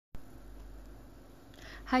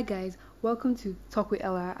Hi guys, welcome to Talk with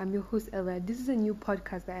Ella. I'm your host Ella. This is a new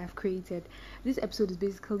podcast that I have created. This episode is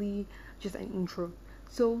basically just an intro.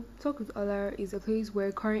 So, Talk with Ella is a place where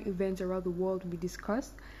current events around the world will be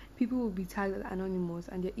discussed. People will be tagged as anonymous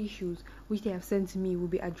and their issues, which they have sent to me, will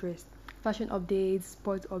be addressed. Fashion updates,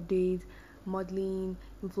 sports updates, modeling,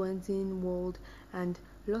 influencing world, and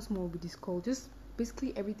lots more will be discussed. Just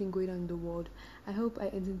basically everything going on in the world. I hope I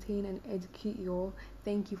entertain and educate you all.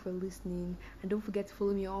 Thank you for listening, and don't forget to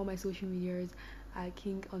follow me on all my social medias at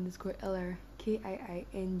king_LR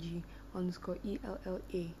KIING_ELLA.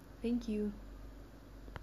 Thank you.